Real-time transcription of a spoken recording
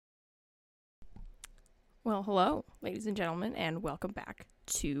Well, hello, ladies and gentlemen, and welcome back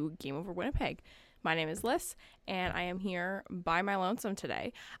to Game Over Winnipeg. My name is Liz, and I am here by my lonesome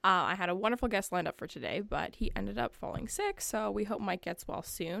today. I had a wonderful guest lined up for today, but he ended up falling sick, so we hope Mike gets well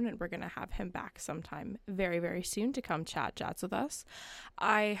soon, and we're going to have him back sometime very, very soon to come chat chats with us.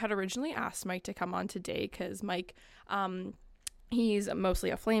 I had originally asked Mike to come on today because Mike, he's mostly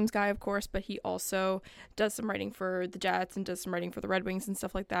a Flames guy, of course, but he also does some writing for the Jets and does some writing for the Red Wings and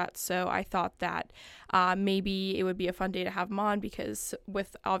stuff like that. So I thought that maybe it would be a fun day to have him on because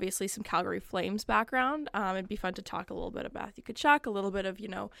with obviously some Calgary Flames background, it'd be fun to talk a little bit of Matthew Tkachuk, a little bit of,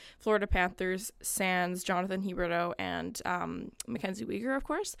 Florida Panthers, Sands, Jonathan Huberdeau, and Mackenzie Weegar, of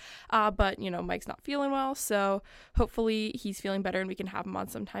course. But Mike's not feeling well, so hopefully he's feeling better and we can have him on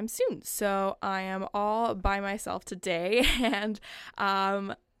sometime soon. So I am all by myself today, and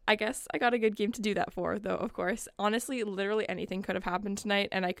I guess I got a good game to do that for, though, of course. Honestly, literally anything could have happened tonight,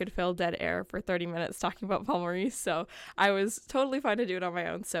 and I could fill dead air for 30 minutes talking about Paul Maurice, so I was totally fine to do it on my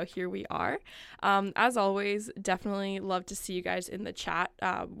own, so here we are. As always, definitely love to see you guys in the chat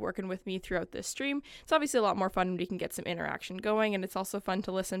working with me throughout this stream. It's obviously a lot more fun when we can get some interaction going, and it's also fun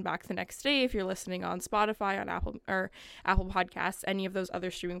to listen back the next day if you're listening on Spotify, on Apple Podcasts, any of those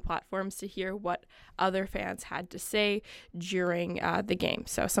other streaming platforms, to hear what other fans had to say during the game.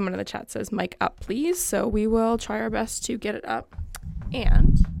 So someone in the chat says, "Mic up, please." So we will try our best to get it up.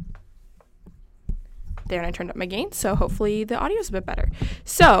 And there, and I turned up my gain, so hopefully the audio is a bit better.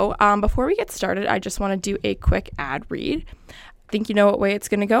 So before we get started, I just want to do a quick ad read. Think you know what way it's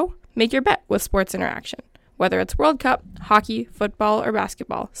going to go? Make your bet with Sports Interaction. Whether it's World Cup, hockey, football, or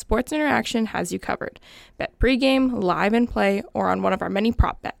basketball, Sports Interaction has you covered. Bet pregame, live and play, or on one of our many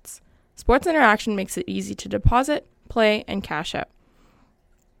prop bets. Sports Interaction makes it easy to deposit, play, and cash out.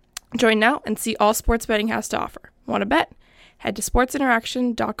 Join now and see all sports betting has to offer. Want to bet? Head to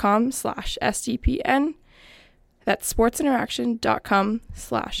sportsinteraction.com/SDPN. That's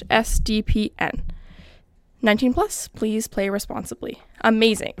sportsinteraction.com/SDPN. 19 plus, please play responsibly.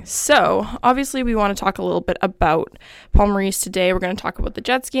 Amazing. So obviously we want to talk a little bit about Paul Maurice today. We're going to talk about the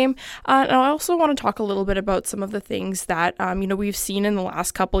Jets game. And I also want to talk a little bit about some of the things that, we've seen in the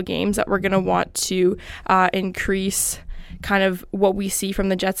last couple of games that we're going to want to increase kind of what we see from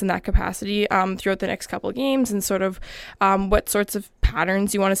the Jets in that capacity throughout the next couple of games, and sort of what sorts of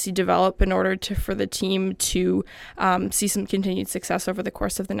patterns you want to see develop in order for the team to see some continued success over the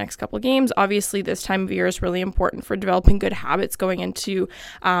course of the next couple of games. Obviously, this time of year is really important for developing good habits going into,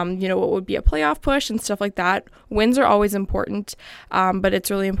 what would be a playoff push and stuff like that. Wins are always important, but it's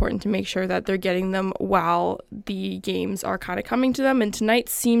really important to make sure that they're getting them while the games are kind of coming to them. And tonight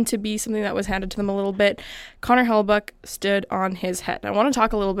seemed to be something that was handed to them a little bit. Connor Hellebuyck stood on his head. I want to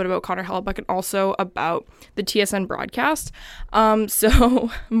talk a little bit about Connor Hellebuyck and also about the TSN broadcast. So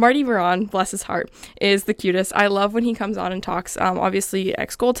Marty Biron, bless his heart, is the cutest. I love when he comes on and talks. Obviously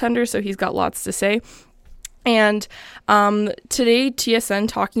ex-goaltender, so he's got lots to say. And today TSN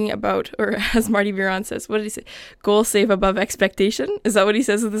talking about, or as Marty Biron says, what did he say? Goal save above expectation. Is that what he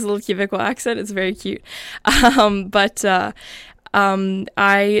says with his little Quebecois accent? It's very cute.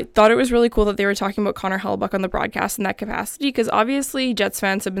 I thought it was really cool that they were talking about Connor Hellebuyck on the broadcast in that capacity, because obviously Jets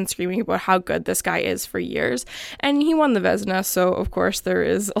fans have been screaming about how good this guy is for years, and he won the Vezina, so of course there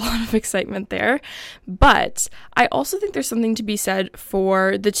is a lot of excitement there. But I also think there's something to be said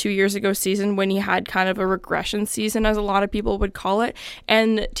for the 2 years ago season when he had kind of a regression season, as a lot of people would call it,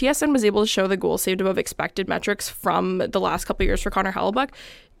 and TSN was able to show the goal saved above expected metrics from the last couple of years for Connor Hellebuyck.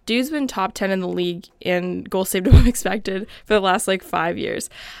 Dude's been top 10 in the league in goals saved above expected for the last 5 years,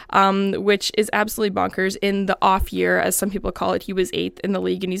 which is absolutely bonkers. In the off year, as some people call it, he was 8th in the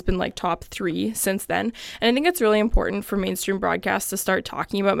league, and he's been top 3 since then. And I think it's really important for mainstream broadcasts to start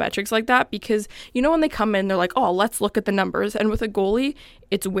talking about metrics like that, because when they come in, they're like, oh, let's look at the numbers. And with a goalie,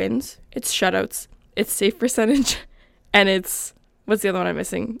 it's wins, it's shutouts, it's save percentage, and it's, what's the other one I'm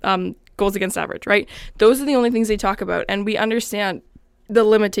missing? Goals against average, right? Those are the only things they talk about, and we understand the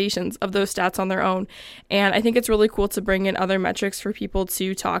limitations of those stats on their own. And I think it's really cool to bring in other metrics for people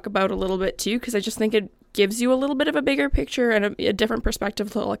to talk about a little bit too, because I just think it gives you a little bit of a bigger picture and a different perspective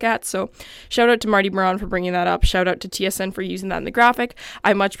to look at. So shout out to Marty Biron for bringing that up. Shout out to TSN for using that in the graphic.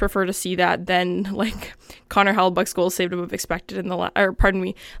 I much prefer to see that than Connor Hellebuyck's goals saved above expected in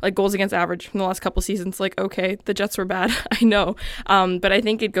the goals against average from the last couple seasons. Okay, the Jets were bad, I know, but I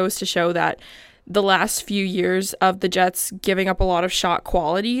think it goes to show that the last few years of the Jets giving up a lot of shot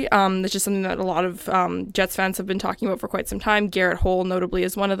quality. That's just something that a lot of Jets fans have been talking about for quite some time. Garrett Hole notably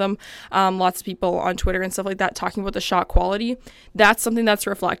is one of them. Lots of people on Twitter and stuff like that talking about the shot quality. That's something that's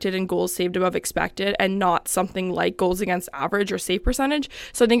reflected in goals saved above expected and not something like goals against average or save percentage.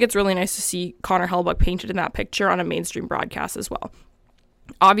 So I think it's really nice to see Connor Hellebuyck painted in that picture on a mainstream broadcast as well.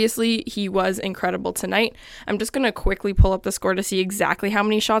 Obviously, he was incredible tonight. I'm just going to quickly pull up the score to see exactly how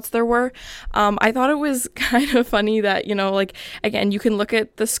many shots there were. I thought it was kind of funny that, again, you can look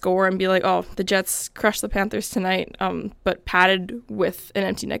at the score and be like, oh, the Jets crushed the Panthers tonight, but padded with an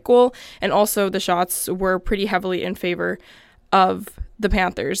empty net goal. And also the shots were pretty heavily in favor of the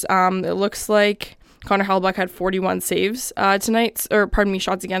Panthers. It looks like Connor Hellebuyck had 41 saves shots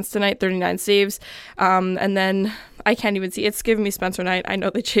against tonight, 39 saves. And then I can't even see. It's giving me Spencer Knight. I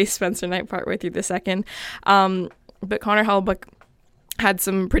know they chased Spencer Knight partway through the second. But Connor Hellebuyck had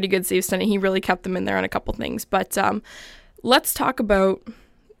some pretty good saves tonight. He really kept them in there on a couple things. But let's talk about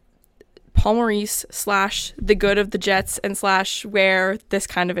Paul Maurice / the good of the Jets and / where this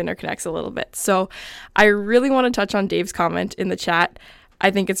kind of interconnects a little bit. So I really want to touch on Dave's comment in the chat. I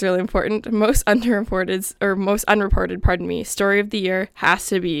think it's really important. Most unreported story of the year has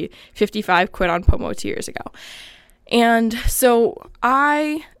to be 55 quit on Pomo 2 years ago. And so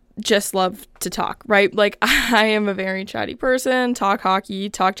I just love to talk, right? Like, I am a very chatty person, talk hockey,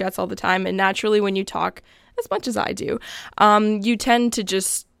 talk Jets all the time. And naturally, when you talk as much as I do, you tend to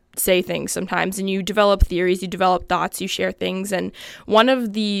just say things sometimes, and you develop theories, you develop thoughts, you share things. And one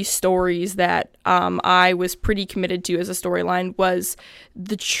of the stories that I was pretty committed to as a storyline was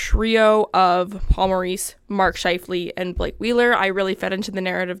the trio of Paul Maurice, Mark Scheifele, and Blake Wheeler. I really fed into the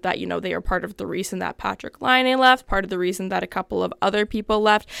narrative that, they are part of the reason that Patrick Laine left, part of the reason that a couple of other people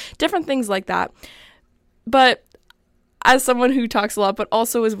left, different things like that. But as someone who talks a lot but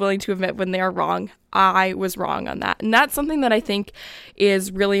also is willing to admit when they are wrong, I was wrong on that. And that's something that I think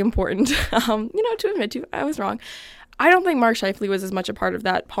is really important, to admit to. I was wrong. I don't think Mark Scheifele was as much a part of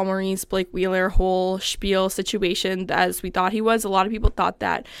that Paul Maurice, Blake Wheeler whole spiel situation as we thought he was. A lot of people thought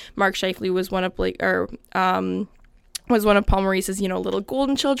that Mark Scheifele was one of Paul Maurice's, little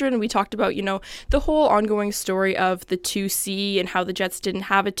golden children. And we talked about, the whole ongoing story of the 2C and how the Jets didn't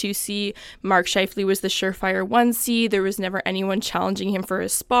have a 2C. Mark Scheifele was the surefire 1C. There was never anyone challenging him for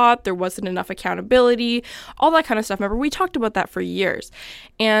his spot. There wasn't enough accountability, all that kind of stuff. Remember, we talked about that for years.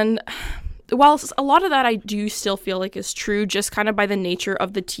 And while a lot of that I do still feel like is true, just kind of by the nature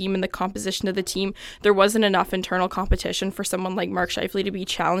of the team and the composition of the team, there wasn't enough internal competition for someone like Mark Scheifele to be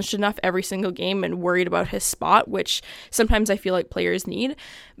challenged enough every single game and worried about his spot, which sometimes I feel like players need.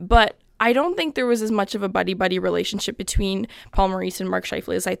 But I don't think there was as much of a buddy-buddy relationship between Paul Maurice and Mark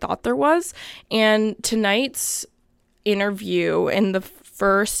Scheifele as I thought there was. And tonight's interview in the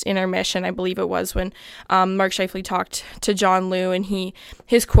first intermission, I believe it was, when Mark Scheifele talked to John Liu, and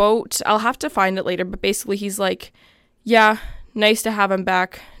his quote, I'll have to find it later, but basically he's like, yeah, nice to have him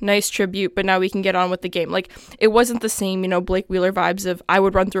back, nice tribute, but now we can get on with the game. Like, it wasn't the same, Blake Wheeler vibes of I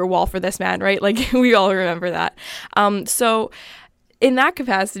would run through a wall for this man, right? Like, we all remember that. So in that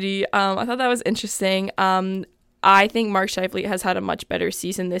capacity, I thought that was interesting. I think Mark Scheifele has had a much better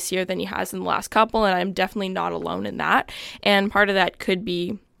season this year than he has in the last couple, and I'm definitely not alone in that. And part of that could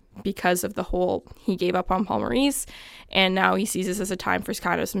be because of the whole he gave up on Paul Maurice, and now he sees this as a time for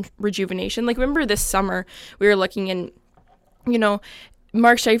kind of some rejuvenation. Like, remember this summer, we were looking and,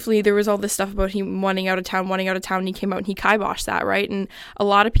 Mark Scheifele, there was all this stuff about him wanting out of town, and he came out and he kiboshed that, right? And a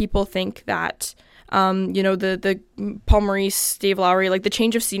lot of people think that the Paul Maurice, Dave Lowry, like the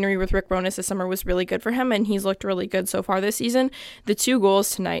change of scenery with Rick Bowness this summer was really good for him, and he's looked really good so far this season. The 2 goals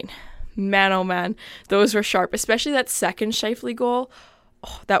tonight, man, oh man, those were sharp, especially that second Scheifele goal.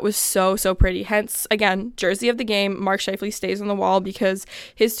 Oh, that was so pretty. Hence, again, jersey of the game, Mark Scheifele stays on the wall because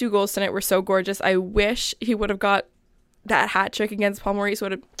his 2 goals tonight were so gorgeous. I wish he would have got that hat trick against Paul Maurice.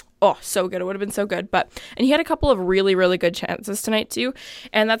 So good. It would have been so good. And he had a couple of really, really good chances tonight too.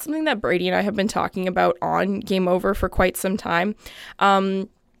 And that's something that Brady and I have been talking about on Game Over for quite some time,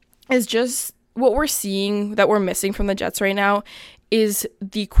 is just what we're seeing that we're missing from the Jets right now is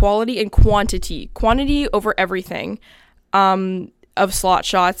the quality and quantity over everything, of slot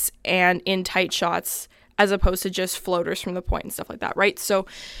shots and in tight shots, as opposed to just floaters from the point and stuff like that. Right. So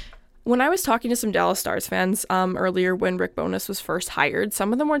when I was talking to some Dallas Stars fans earlier when Rick Bowness was first hired,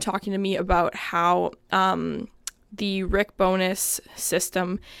 some of them were talking to me about how the Rick Bowness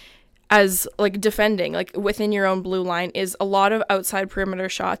system as like defending, like within your own blue line, is a lot of outside perimeter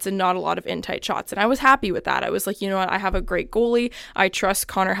shots and not a lot of in tight shots. And I was happy with that. I was like, you know what, I have a great goalie. I trust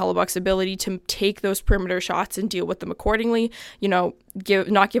Connor Hellebuck's ability to take those perimeter shots and deal with them accordingly. You know,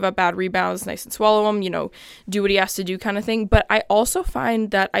 not give up bad rebounds, nice and swallow them, you know, do what he has to do kind of thing. But I also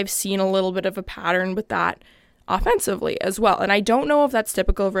find that I've seen a little bit of a pattern with that offensively as well. And I don't know if that's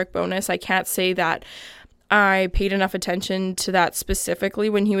typical of Rick Bowness. I can't say that I paid enough attention to that specifically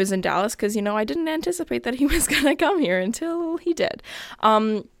when he was in Dallas because, you know, I didn't anticipate that he was going to come here until he did.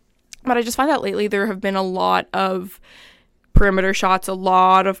 But I just find that lately there have been a lot of perimeter shots, a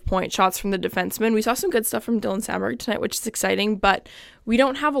lot of point shots from the defensemen. We saw some good stuff from Dylan Samberg tonight, which is exciting, but we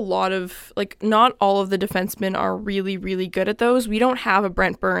don't have a lot of, like, not all of the defensemen are really, really good at those. We don't have a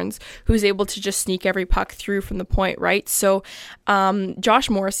Brent Burns who's able to just sneak every puck through from the point, right? So Josh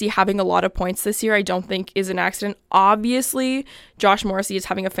Morrissey having a lot of points this year I don't think is an accident. Obviously, Josh Morrissey is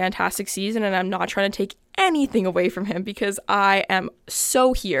having a fantastic season, and I'm not trying to take anything away from him because I am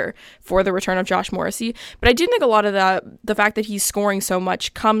so here for the return of Josh Morrissey. But I do think a lot of the fact that he's scoring so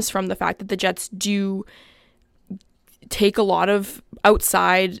much comes from the fact that the Jets do take a lot of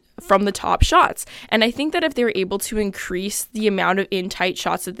outside from the top shots. And I think that if they were able to increase the amount of in tight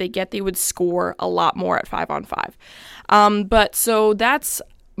shots that they get, they would score a lot more at 5-on-5. But so that's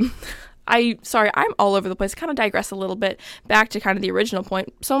I'm all over the place. Kind of digress a little bit back to kind of the original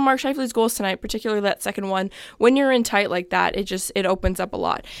point. Some of Mark Scheifele's goals tonight, particularly that second one, when you're in tight like that, it opens up a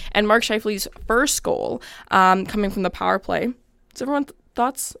lot. And Mark Scheifele's first goal, coming from the power play. Does everyone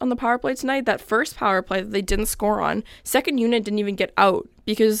thoughts on the power play tonight? That first power play that they didn't score on, second unit didn't even get out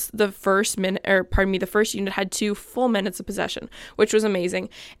because the first unit had 2 full minutes of possession, which was amazing.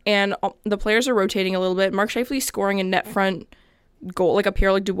 And the players are rotating a little bit. Mark Scheifele scoring a net front goal, like a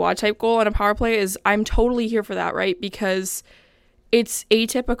Pierre-Luc Dubois type goal on a power play, I'm totally here for that, right? Because it's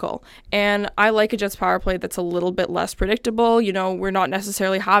atypical, and I like a Jets power play that's a little bit less predictable. You know, we're not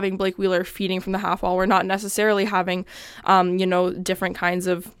necessarily having Blake Wheeler feeding from the half wall. We're not necessarily having, different kinds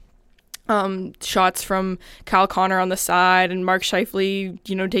of shots from Kyle Connor on the side and Mark Scheifele,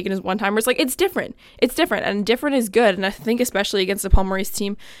 taking his one-timers. Like, it's different, and different is good. And I think especially against the Paul Maurice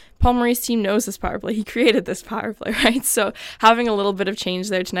team knows this power play. He created this power play, right? So having a little bit of change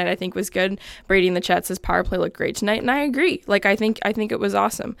there tonight, I think was good. Brady and the Jets' power play looked great tonight, and I agree. Like, I think it was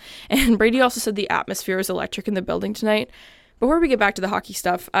awesome. And Brady also said the atmosphere was electric in the building tonight. Before we get back to the hockey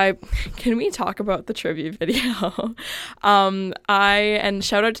stuff, can we talk about the tribute video? And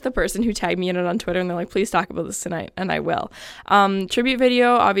shout out to the person who tagged me in it on Twitter, and they're like, please talk about this tonight, and I will. Tribute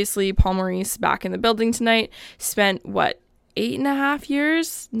video, obviously, Paul Maurice back in the building tonight, spent, 8.5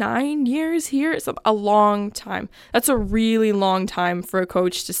 years, 9 years here? It's a long time. That's a really long time for a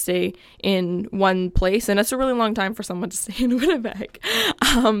coach to stay in one place, and it's a really long time for someone to stay in Winnipeg.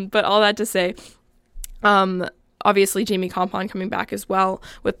 But all that to say, obviously, Jamie Compon coming back as well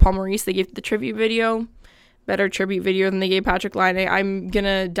with Paul Maurice. They gave the tribute video, better tribute video than they gave Patrik Laine. I'm going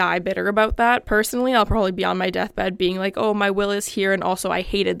to die bitter about that. Personally, I'll probably be on my deathbed being like, oh, my will is here. And also, I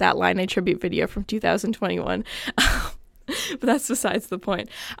hated that Laine tribute video from 2021. But that's besides the point.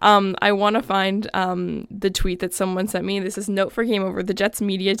 I want to find the tweet that someone sent me. This is note for Game Over. The Jets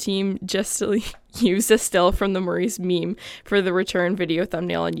media team just used a still from the Maurice meme for the return video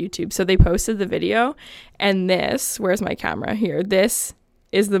thumbnail on YouTube. So they posted the video, and this, where's my camera? Here. This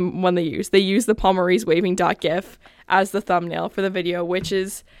is the one they used. They used the Paul Maurice waving .gif as the thumbnail for the video, which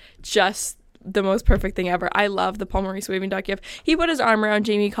is just the most perfect thing ever. I love the Paul Maurice waving .gif. He put his arm around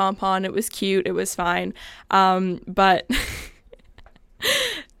Jamie Compon. It was cute. It was fine. But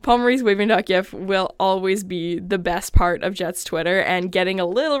Paul Maurice waving .gif will always be the best part of Jets Twitter, and getting a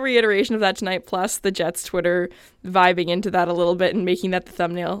little reiteration of that tonight, plus the Jets Twitter vibing into that a little bit and making that the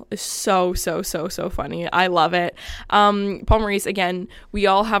thumbnail is so funny. I love it. Paul Maurice, again, we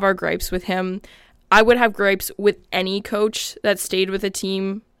all have our gripes with him. I would have gripes with any coach that stayed with a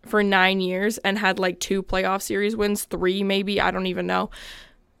team for 9 years and had 2 playoff series wins, 3 maybe, I don't even know.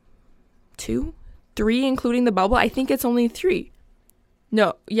 2? 3 including the bubble? I think it's only 3.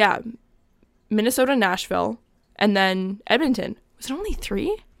 No, yeah. Minnesota, Nashville, and then Edmonton. Was it only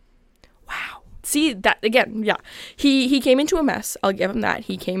 3? Wow. See, that, again, yeah. He came into a mess. I'll give him that.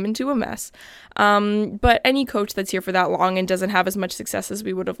 He came into a mess. But any coach that's here for that long and doesn't have as much success as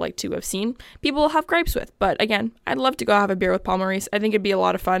we would have liked to have seen, people will have gripes with. But again, I'd love to go have a beer with Paul Maurice. I think it'd be a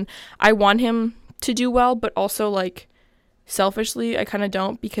lot of fun. I want him to do well, but also, selfishly, I kind of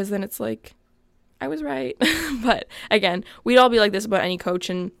don't, because then it's I was right. But again, we'd all be like this about any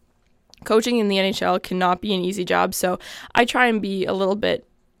coach, and coaching in the NHL cannot be an easy job. So I try and be a little bit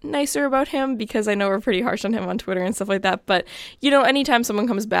nicer about him, because I know we're pretty harsh on him on Twitter and stuff like that. But, you know, anytime someone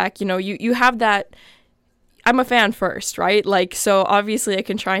comes back, you know, you have that, I'm a fan first, right? Like, so obviously I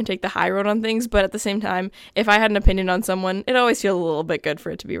can try and take the high road on things, but at the same time, if I had an opinion on someone, it always feels a little bit good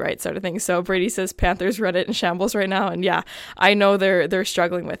for it to be right, sort of thing. So Brady says Panthers Reddit in shambles right now, and yeah, I know they're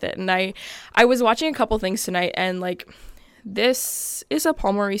struggling with it. And I was watching a couple things tonight, and like, this is a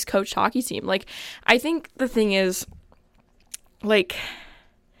Paul Maurice coached hockey team. Like, I think the thing is, like,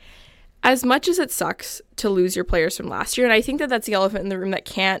 as much as it sucks to lose your players from last year, and I think that that's the elephant in the room that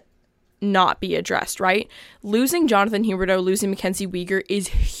can't not be addressed, right? Losing Jonathan Huberdeau, losing Mackenzie Weegar is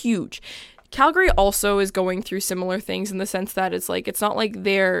huge. Calgary also is going through similar things in the sense that it's like, it's not like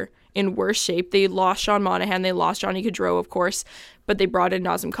they're in worse shape. They lost Sean Monahan, they lost Johnny Gaudreau, of course, but they brought in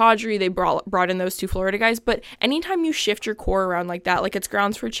Nazem Kadri, they brought in those two Florida guys. But anytime you shift your core around like that, like, it's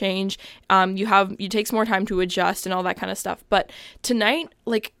grounds for change. You takes more time to adjust and all that kind of stuff. But tonight,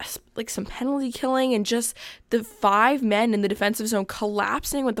 like some penalty killing and just the 5 men in the defensive zone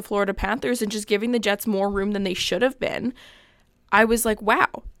collapsing with the Florida Panthers and just giving the Jets more room than they should have been. I was like,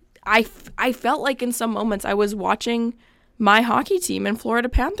 wow. I felt like in some moments I was watching my hockey team in Florida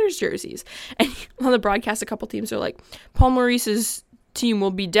Panthers jerseys. And on the broadcast, a couple teams are like, Paul Maurice's team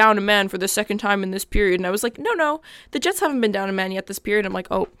will be down a man for the second time in this period. And I was like, no, the Jets haven't been down a man yet this period. I'm like,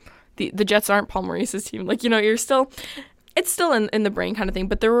 oh, the Jets aren't Paul Maurice's team. Like, you know, it's still in the brain kind of thing.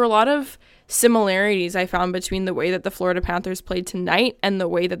 But there were a lot of similarities I found between the way that the Florida Panthers played tonight and the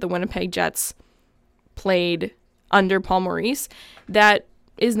way that the Winnipeg Jets played under Paul Maurice that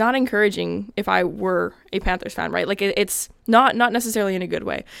is not encouraging if I were a Panthers fan, right? Like, it's not necessarily in a good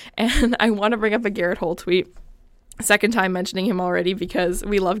way. And I want to bring up a Garrett Hole tweet. Second time mentioning him already because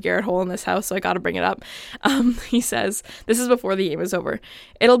we love Garrett Hole in this house, so I got to bring it up. He says, this is before the game is over.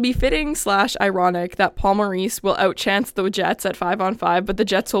 It'll be fitting / ironic that Paul Maurice will outchance the Jets at 5-on-5, but the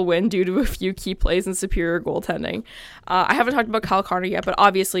Jets will win due to a few key plays and superior goaltending. I haven't talked about Kyle Connor yet, but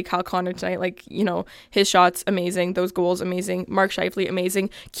obviously Kyle Connor tonight, like, you know, his shots, amazing. Those goals, amazing. Mark Scheifele,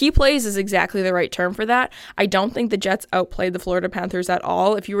 amazing. Key plays is exactly the right term for that. I don't think the Jets outplayed the Florida Panthers at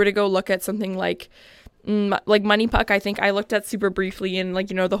all. If you were to go look at something like Money Puck, I think I looked at super briefly, and like,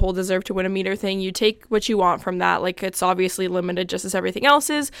 you know, the whole deserve to win a meter thing, you take what you want from that. Like, it's obviously limited just as everything else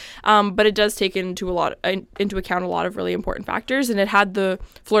is, but it does take into account a lot of really important factors, and it had the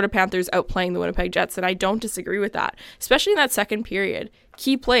Florida Panthers outplaying the Winnipeg Jets, and I don't disagree with that, especially in that second period.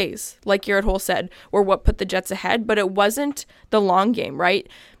 Key plays, like Garrett Hole said, were what put the Jets ahead, but it wasn't the long game, right?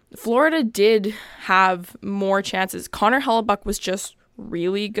 Florida did have more chances. Connor Hellebuyck was just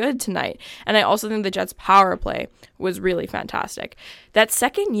really good tonight, and I also think the Jets' power play was really fantastic. That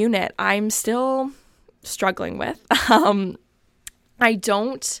second unit I'm still struggling with. I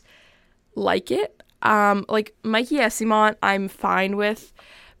don't like it. Like, Mikey Eyssimont I'm fine with,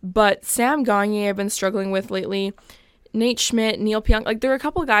 but Sam Gagner I've been struggling with lately. Nate Schmidt, Neil Pionk, like, there are a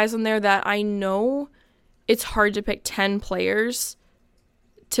couple guys in there that I know it's hard to pick 10 players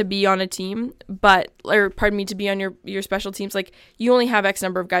to be on a team, to be on your special teams. Like, you only have X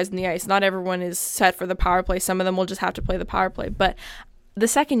number of guys in the ice. Not everyone is set for the power play. Some of them will just have to play the power play. But the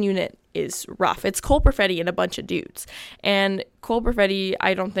second unit is rough. It's Cole Perfetti and a bunch of dudes. And Cole Perfetti,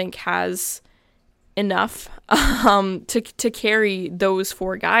 I don't think, has enough to carry those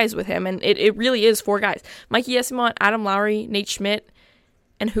 4 guys with him. And it really is 4 guys. Mikey Eyssimont, Adam Lowry, Nate Schmidt,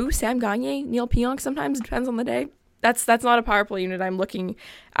 and who? Sam Gagner, Neil Pionk sometimes, depends on the day. That's not a power play unit I'm looking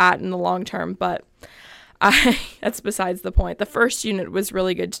at in the long term, but that's besides the point. The first unit was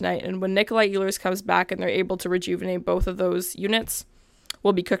really good tonight, and when Nikolai Ehlers comes back and they're able to rejuvenate both of those units,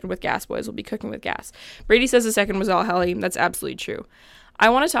 we'll be cooking with gas, boys. We'll be cooking with gas. Brady says the second was all Helly. That's absolutely true. I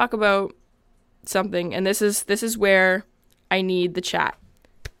want to talk about something, and this is where I need the chat.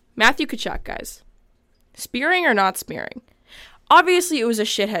 Matthew Tkachuk, guys. Spearing or not spearing? Obviously, it was a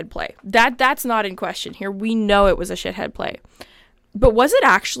shithead play. That's not in question here. We know it was a shithead play. But was it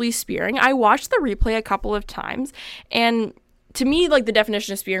actually spearing? I watched the replay a couple of times, and to me, like, the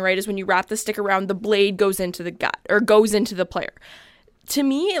definition of spearing, right, is when you wrap the stick around, the blade goes into the gut, or goes into the player. To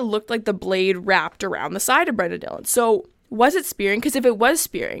me, it looked like the blade wrapped around the side of Brendan Dillon. So, was it spearing? Because if it was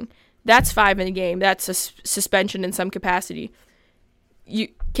spearing, that's 5 in the game. That's a suspension in some capacity.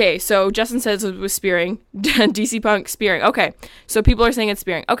 Okay, so Justin says it was spearing. DC Punk spearing. Okay, so people are saying it's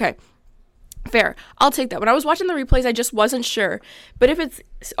spearing. Okay, fair. I'll take that. When I was watching the replays, I just wasn't sure. But if it's...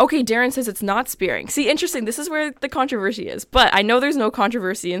 Okay, Darren says it's not spearing. See, interesting. This is where the controversy is. But I know there's no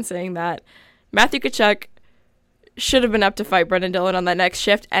controversy in saying that Matthew Tkachuk should have been up to fight Brendan Dillon on that next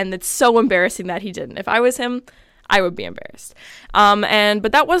shift, and it's so embarrassing that he didn't. If I was him, I would be embarrassed.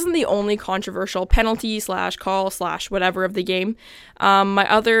 But that wasn't the only controversial penalty / call / whatever of the game. My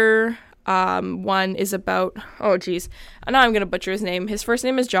other one is about, oh geez, now I'm gonna butcher his name. His first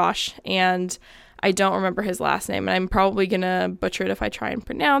name is Josh, and I don't remember his last name, and I'm probably gonna butcher it if I try and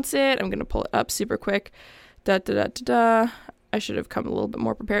pronounce it. I'm gonna pull it up super quick. I should have come a little bit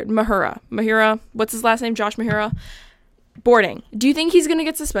more prepared. Mahura. What's his last name? Josh Mahura. Boarding. Do you think he's gonna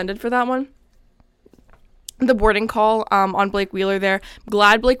get suspended for that one? The boarding call on Blake Wheeler there.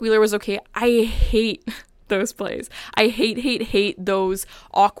 Glad Blake Wheeler was okay. I hate those plays. I hate those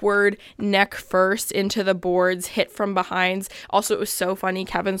awkward neck first into the boards, hit from behinds. Also, it was so funny.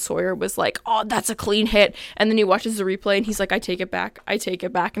 Kevin Sawyer was like, oh, that's a clean hit. And then he watches the replay and he's like, I take it back.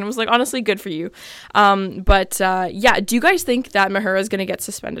 And I was like, honestly, good for you. Yeah, do you guys think that Mahura is going to get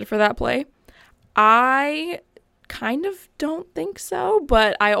suspended for that play? I kind of don't think so,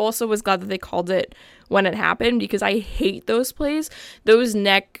 but I also was glad that they called it when it happened, because I hate those plays. Those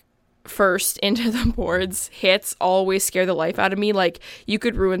neck first into the boards hits always scare the life out of me. Like, you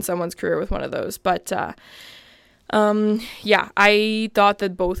could ruin someone's career with one of those. But yeah, I thought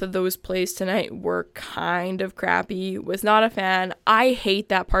that both of those plays tonight were kind of crappy. Was not a fan. I hate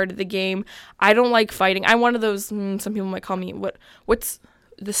that part of the game. I don't like fighting. I'm one of those, some people might call me, what's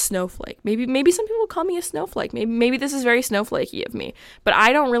the snowflake? Maybe some people call me a snowflake. Maybe this is very snowflakey of me, but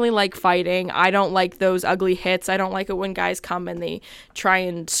I don't really like fighting. I don't like those ugly hits. I don't like it when guys come and they try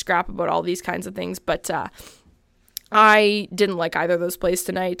and scrap about all these kinds of things. But I didn't like either of those plays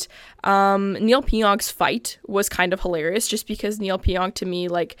tonight. Neil Pionk's fight was kind of hilarious, just because Neil Pionk, to me,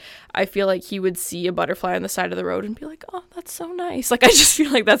 like, I feel like he would see a butterfly on the side of the road and be like, oh, that's so nice. Like, I just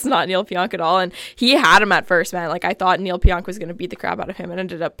feel like that's not Neil Pionk at all. And he had him at first, man. Like, I thought Neil Pionk was going to beat the crap out of him, and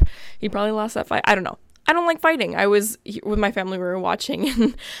ended up, he probably lost that fight. I don't know. I don't like fighting. I was with my family, we were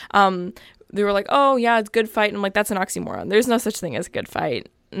watching, and they were like, oh, yeah, it's a good fight. And I'm like, that's an oxymoron. There's no such thing as a good fight.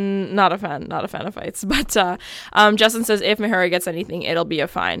 Not a fan of fights. But Justin says if Mahura gets anything, it'll be a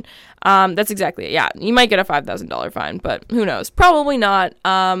fine. That's exactly it. Yeah, you might get a $5,000 fine, but who knows? Probably not.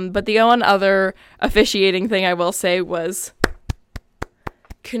 But the one other officiating thing I will say was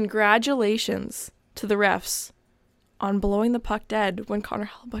congratulations to the refs on blowing the puck dead when Connor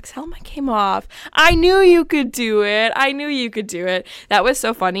Hellebuyck's helmet came off. I knew you could do it. That was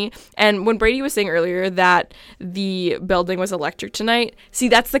so funny. And when Brady was saying earlier that the building was electric tonight, see,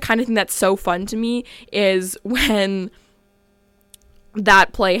 that's the kind of thing that's so fun to me, is when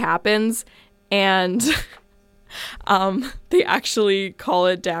that play happens and they actually call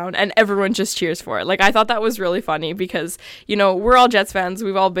it down and everyone just cheers for it. Like, I thought that was really funny because, you know, we're all Jets fans.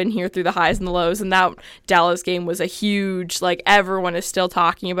 We've all been here through the highs and the lows, and that Dallas game was a huge, like, everyone is still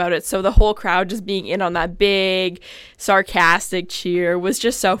talking about it. So the whole crowd just being in on that big sarcastic cheer was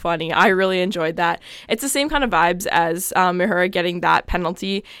just so funny. I really enjoyed that. It's the same kind of vibes as Mahura getting that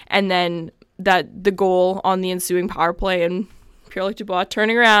penalty and then the goal on the ensuing power play, and Pierre-Luc Dubois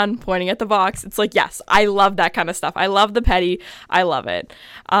turning around, pointing at the box. It's like, yes, I love that kind of stuff. I love the petty. I love it.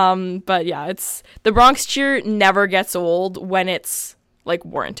 But yeah, it's the Bronx cheer never gets old when it's like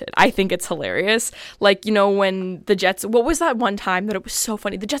warranted. I think it's hilarious. Like, you know, when the Jets, what was that one time that it was so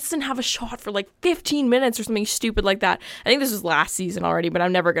funny? The Jets didn't have a shot for like 15 minutes or something stupid like that. I think this was last season already, but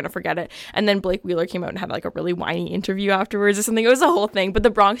I'm never going to forget it. And then Blake Wheeler came out and had like a really whiny interview afterwards or something. It was a whole thing. But the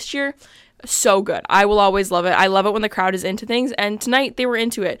Bronx cheer, so good. I will always love it. I love it when the crowd is into things, and tonight they were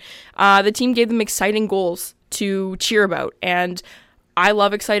into it. The team gave them exciting goals to cheer about, and I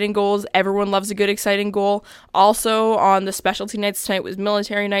love exciting goals. Everyone loves a good exciting goal. Also, on the specialty nights, tonight was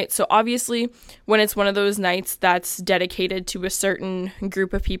military night, so obviously when it's one of those nights that's dedicated to a certain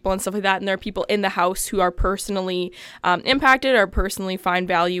group of people and stuff like that, and there are people in the house who are personally impacted or personally find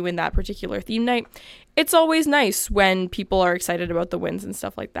value in that particular theme night, it's always nice when people are excited about the wins and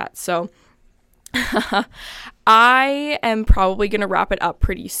stuff like that. So I am probably going to wrap it up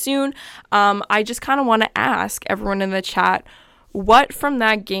pretty soon. I just kind of want to ask everyone in the chat, what from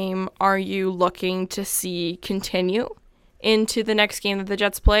that game are you looking to see continue into the next game that the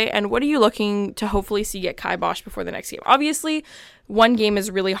Jets play? And what are you looking to hopefully see get kiboshed before the next game? Obviously, one game is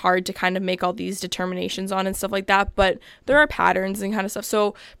really hard to kind of make all these determinations on and stuff like that, but there are patterns and kind of stuff.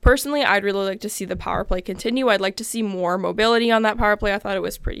 So personally, I'd really like to see the power play continue. I'd like to see more mobility on that power play. I thought it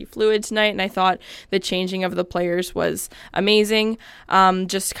was pretty fluid tonight, and I thought the changing of the players was amazing.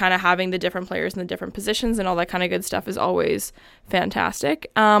 Just kind of having the different players in the different positions and all that kind of good stuff is always fantastic.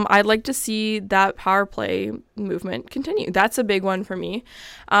 I'd like to see that power play movement continue. That's a big one for me.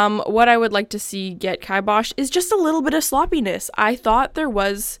 What I would like to see get kiboshed is just a little bit of sloppiness. I thought there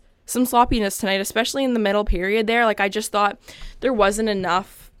was some sloppiness tonight, especially in the middle period there. Like, I just thought there wasn't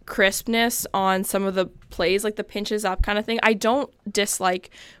enough crispness on some of the plays, like the pinches up kind of thing. I don't dislike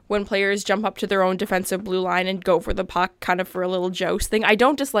when players jump up to their own defensive blue line and go for the puck kind of for a little joust thing. I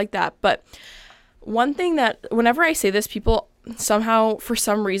don't dislike that, but one thing that whenever I say this, people somehow for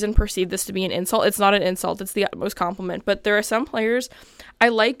some reason perceive this to be an insult. It's not an insult, it's the utmost compliment. But there are some players I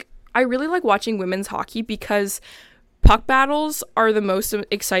really like watching women's hockey, because puck battles are the most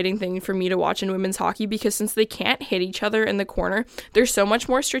exciting thing for me to watch in women's hockey, because since they can't hit each other in the corner, they're so much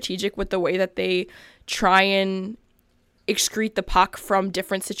more strategic with the way that they try and excrete the puck from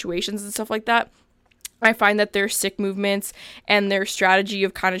different situations and stuff like that. I find that their stick movements and their strategy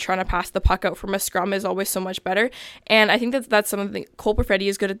of kind of trying to pass the puck out from a scrum is always so much better. And I think that's something. Cole Perfetti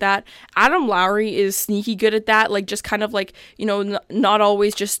is good at that. Adam Lowry is sneaky good at that. Like, just kind of like, you know, not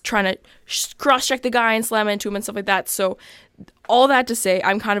always just trying to cross-check the guy and slam into him and stuff like that. So all that to say,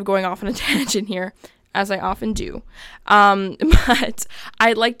 I'm kind of going off on a tangent here, as I often do. But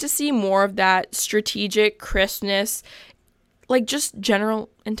I'd like to see more of that strategic crispness, like just general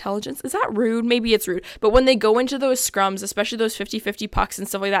intelligence. Is that rude? Maybe it's rude. But when they go into those scrums, especially those 50-50 pucks and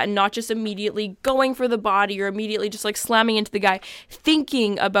stuff like that, and not just immediately going for the body or immediately just like slamming into the guy,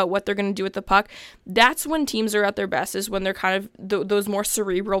 thinking about what they're going to do with the puck, that's when teams are at their best, is when they're kind of those more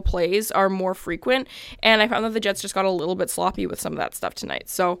cerebral plays are more frequent. And I found that the Jets just got a little bit sloppy with some of that stuff tonight.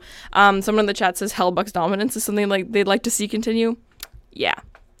 So someone in the chat says Hellbuck's dominance is something like they'd like to see continue. Yeah.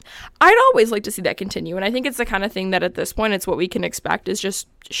 I'd always like to see that continue, and I think it's the kind of thing that at this point it's what we can expect, is just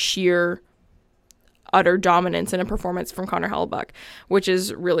sheer utter dominance in a performance from Connor Hellebuyck, which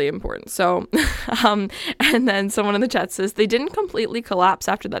is really important. So and then someone in the chat says they didn't completely collapse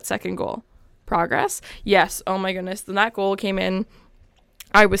after that second goal. Progress? Yes. Oh my goodness. When that goal came in,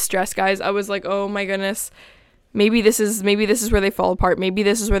 I was stressed, guys. I was like, oh my goodness, maybe this is where they fall apart. Maybe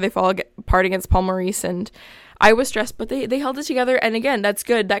this is where they fall apart against Paul Maurice. And I was stressed, but they held it together. And again, that's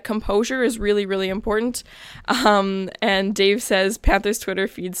good. That composure is really, really important. And Dave says Panthers Twitter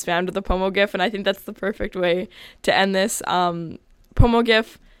feed spammed with the Pomo GIF. And I think that's the perfect way to end this. Pomo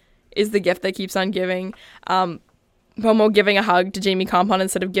GIF is the gift that keeps on giving. Pomo giving a hug to Jamie Compound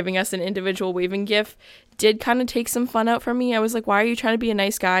instead of giving us an individual waving GIF did kind of take some fun out from me. I was like, why are you trying to be a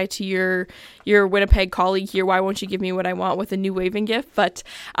nice guy to your Winnipeg colleague here? Why won't you give me what I want with a new waving GIF? But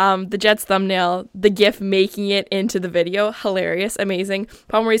the Jets thumbnail, the GIF making it into the video, hilarious, amazing.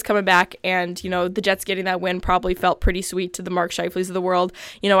 Paul Maurice coming back, and, you know, the Jets getting that win probably felt pretty sweet to the Mark Scheifele's of the world.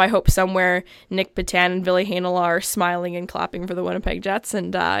 You know, I hope somewhere Nick Patan and Ville Heinola are smiling and clapping for the Winnipeg Jets.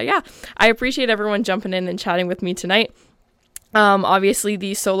 And yeah, I appreciate everyone jumping in and chatting with me tonight. Obviously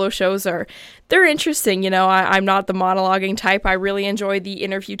these solo shows they're interesting. You know, I'm not the monologuing type. I really enjoy the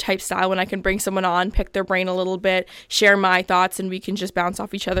interview type style when I can bring someone on, pick their brain a little bit, share my thoughts, and we can just bounce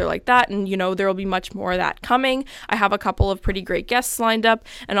off each other like that. And, you know, there will be much more of that coming. I have a couple of pretty great guests lined up,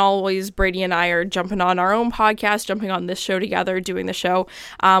 and always Brady and I are jumping on our own podcast, jumping on this show together, doing the show,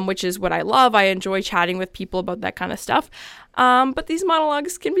 which is what I love. I enjoy chatting with people about that kind of stuff. But these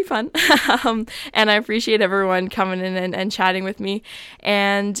monologues can be fun. And I appreciate everyone coming in and chatting with me.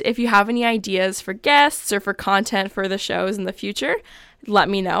 And if you have any ideas for guests or for content for the shows in the future, let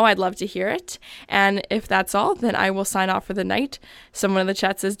me know. I'd love to hear it. And if that's all, then I will sign off for the night. Someone in the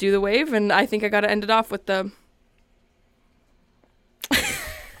chat says do the wave, and I think I got to end it off with the...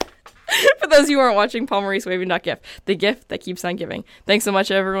 For those who aren't watching, Paul Maurice waving .gif, the gift that keeps on giving. Thanks so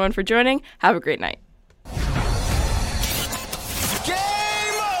much, everyone, for joining. Have a great night.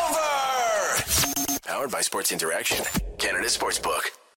 Powered by Sports Interaction, Canada Sportsbook.